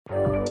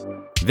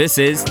This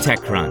is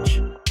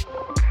TechCrunch.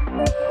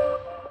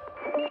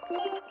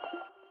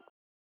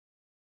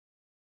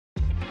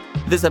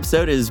 This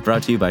episode is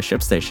brought to you by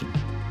ShipStation.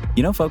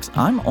 You know, folks,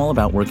 I'm all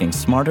about working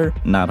smarter,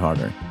 not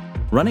harder.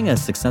 Running a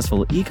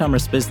successful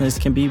e-commerce business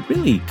can be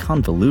really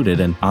convoluted,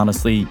 and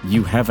honestly,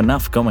 you have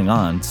enough going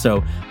on,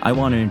 so I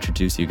want to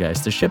introduce you guys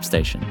to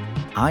ShipStation.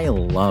 I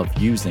love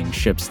using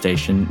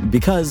ShipStation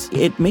because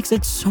it makes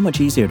it so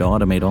much easier to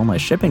automate all my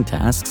shipping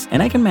tasks,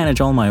 and I can manage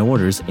all my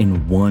orders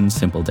in one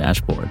simple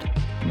dashboard.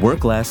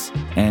 Work less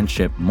and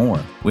ship more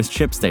with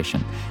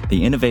ShipStation,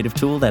 the innovative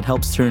tool that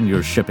helps turn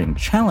your shipping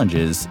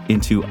challenges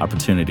into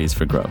opportunities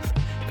for growth.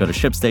 Go to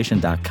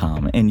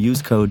ShipStation.com and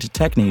use code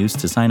TechNews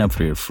to sign up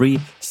for your free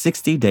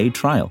 60-day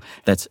trial.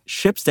 That's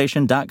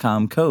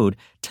ShipStation.com, code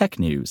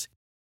TechNews.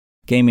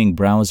 Gaming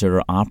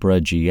browser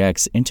Opera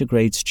GX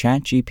integrates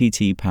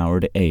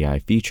ChatGPT-powered AI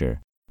feature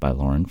by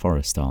Lauren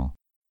Forrestal.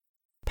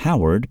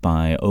 Powered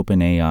by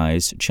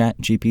OpenAI's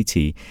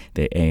ChatGPT,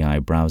 the AI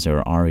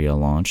browser Aria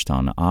launched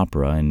on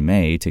Opera in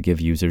May to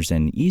give users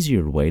an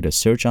easier way to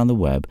search on the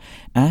web,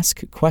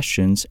 ask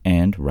questions,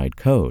 and write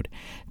code.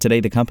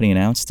 Today, the company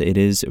announced it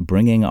is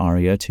bringing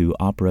Aria to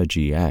Opera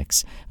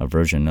GX, a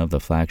version of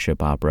the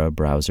flagship Opera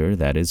browser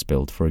that is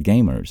built for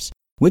gamers.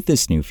 With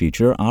this new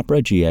feature,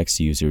 Opera GX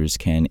users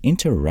can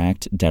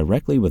interact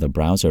directly with a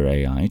browser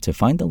AI to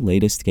find the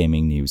latest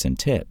gaming news and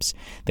tips.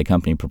 The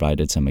company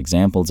provided some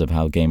examples of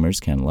how gamers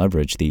can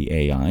leverage the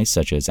AI,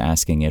 such as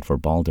asking it for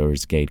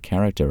Baldur's Gate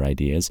character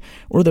ideas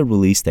or the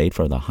release date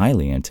for the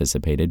highly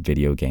anticipated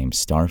video game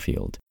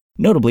Starfield.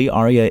 Notably,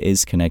 Aria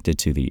is connected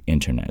to the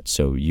internet,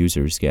 so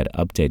users get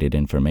updated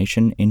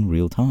information in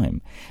real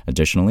time.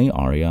 Additionally,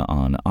 Aria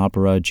on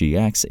Opera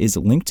GX is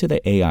linked to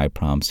the AI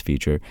prompts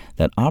feature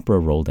that Opera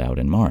rolled out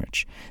in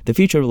March. The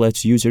feature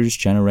lets users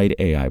generate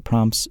AI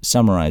prompts,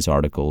 summarize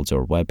articles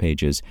or web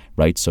pages,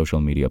 write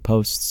social media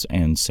posts,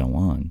 and so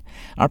on.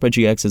 Opera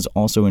GX is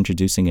also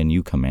introducing a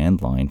new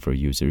command line for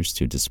users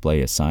to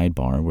display a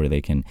sidebar where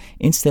they can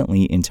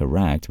instantly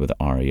interact with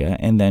Aria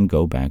and then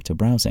go back to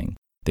browsing.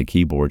 The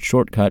keyboard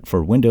shortcut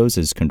for Windows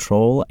is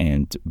Control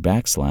and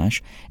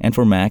 \, and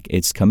for Mac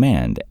it's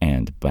Command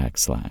and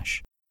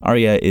 \.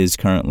 Aria is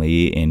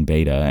currently in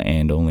beta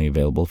and only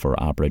available for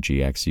Opera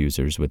GX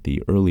users with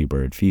the Early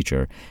Bird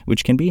feature,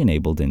 which can be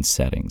enabled in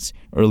Settings.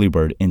 Early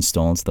Bird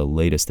installs the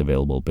latest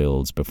available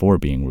builds before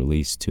being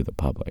released to the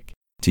public.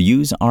 To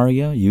use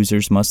Aria,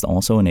 users must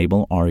also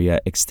enable Aria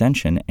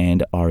extension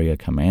and Aria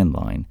command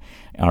line.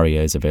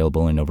 Aria is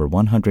available in over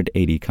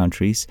 180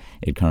 countries.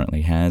 It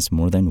currently has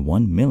more than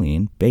 1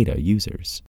 million beta users.